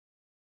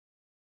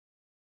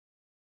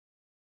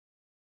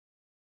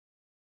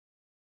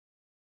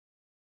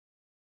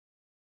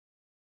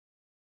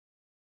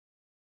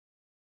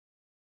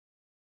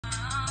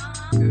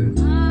A lot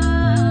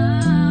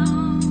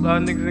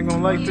of niggas ain't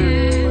gonna like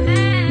this.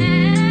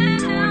 They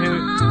don't wanna hear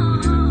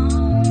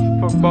it.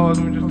 Fuck balls,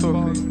 let me just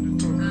talk to you.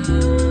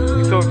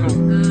 You talk to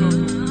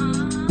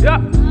him. Yeah.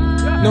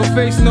 No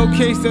face, no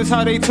case, that's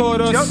how they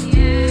taught us.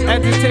 Yep.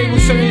 At the table,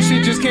 certain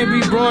shit just can't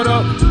be brought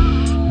up.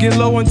 Get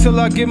low until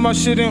I get my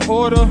shit in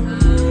order.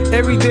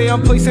 Every day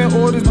I'm placing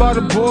orders by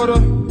the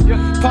border.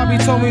 Poppy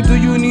told me, do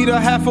you need a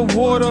half of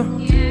water?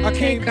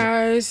 Hey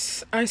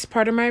guys, it's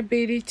part of my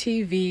Baby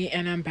TV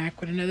and I'm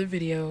back with another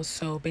video.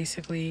 So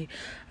basically,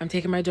 I'm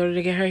taking my daughter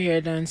to get her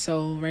hair done.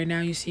 So right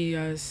now you see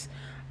us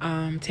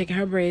taking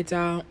her braids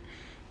out.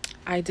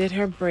 I did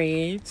her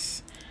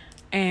braids.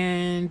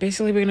 And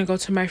basically we're gonna go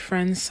to my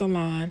friend's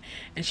salon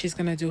and she's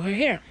gonna do her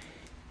hair.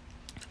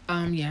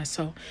 Yeah,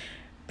 so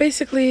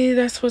basically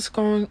that's what's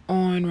going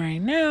on right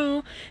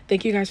now.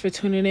 Thank you guys for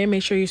tuning in.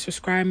 Make sure you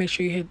subscribe, make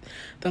sure you hit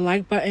the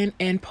like button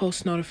and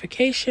post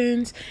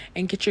notifications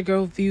and get your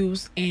girl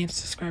views and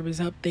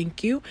subscribers up.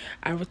 Thank you.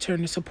 I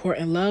return the support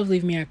and love.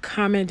 Leave me a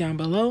comment down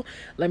below.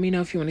 Let me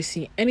know if you want to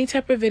see any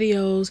type of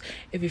videos,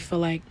 if you feel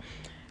like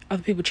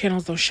other people's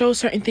channels don't show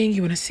certain things,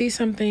 you want to see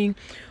something,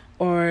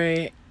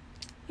 or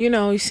you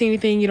know, you see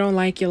anything you don't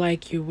like,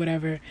 you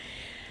whatever.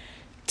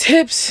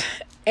 Tips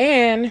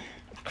and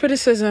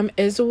criticism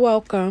is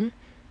welcome.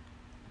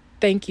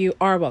 Thank you,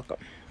 are welcome.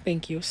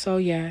 Thank you. So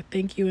yeah,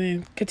 thank you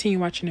and continue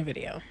watching the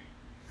video.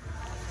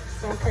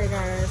 Okay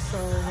guys, so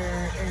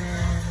we're in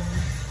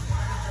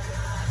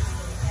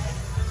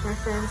my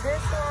friend's hair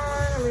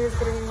salon. Aaliyah's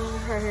getting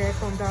her hair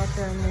combed out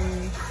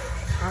currently.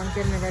 I'm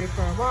getting it ready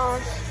for a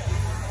wash.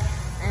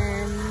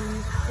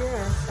 And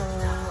yeah, so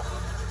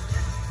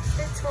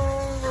stay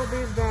tuned, we'll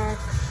be back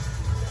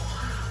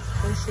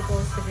when she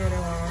goes to get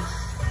a wash.